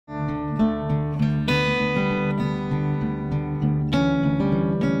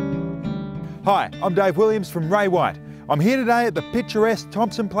Hi, I'm Dave Williams from Ray White. I'm here today at the picturesque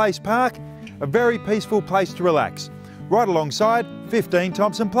Thomson Place Park, a very peaceful place to relax, right alongside 15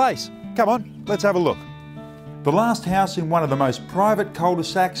 Thomson Place. Come on, let's have a look. The last house in one of the most private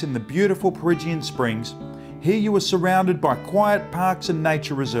cul-de-sacs in the beautiful Peregian Springs, here you are surrounded by quiet parks and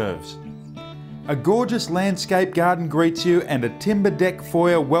nature reserves. A gorgeous landscape garden greets you and a timber deck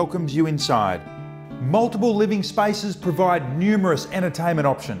foyer welcomes you inside. Multiple living spaces provide numerous entertainment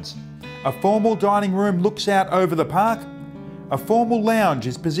options. A formal dining room looks out over the park. A formal lounge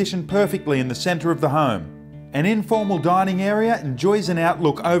is positioned perfectly in the centre of the home. An informal dining area enjoys an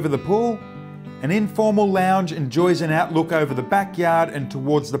outlook over the pool. An informal lounge enjoys an outlook over the backyard and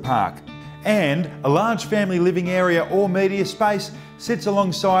towards the park. And a large family living area or media space sits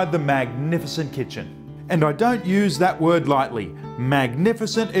alongside the magnificent kitchen. And I don't use that word lightly.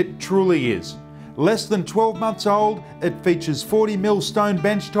 Magnificent it truly is. Less than 12 months old, it features 40mm stone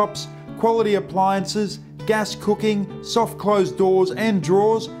benchtops, quality appliances, gas cooking, soft closed doors and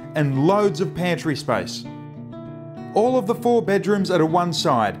drawers, and loads of pantry space. All of the 4 bedrooms are to one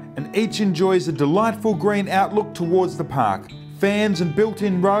side, and each enjoys a delightful green outlook towards the park. Fans and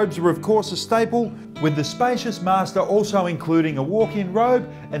built-in robes are of course a staple, with the spacious master also including a walk-in robe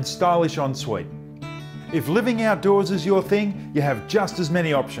and stylish ensuite. If living outdoors is your thing, you have just as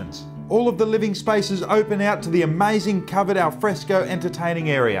many options. All of the living spaces open out to the amazing covered alfresco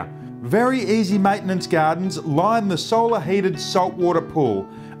entertaining area. Very easy maintenance gardens line the solar heated saltwater pool,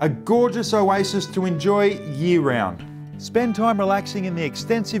 a gorgeous oasis to enjoy year round. Spend time relaxing in the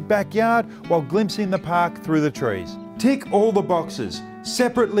extensive backyard while glimpsing the park through the trees. Tick all the boxes: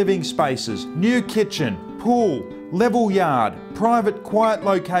 separate living spaces, new kitchen, pool, level yard, private quiet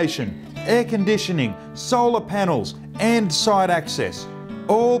location, air conditioning, solar panels and side access.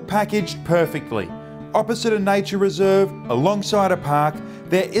 All packaged perfectly. Opposite a nature reserve, alongside a park,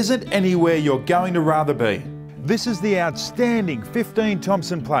 there isn't anywhere you're going to rather be. This is the outstanding 15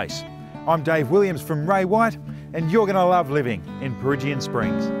 Thomson Place. I'm Dave Williams from Ray White, and you're going to love living in Peregian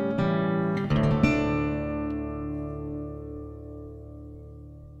Springs.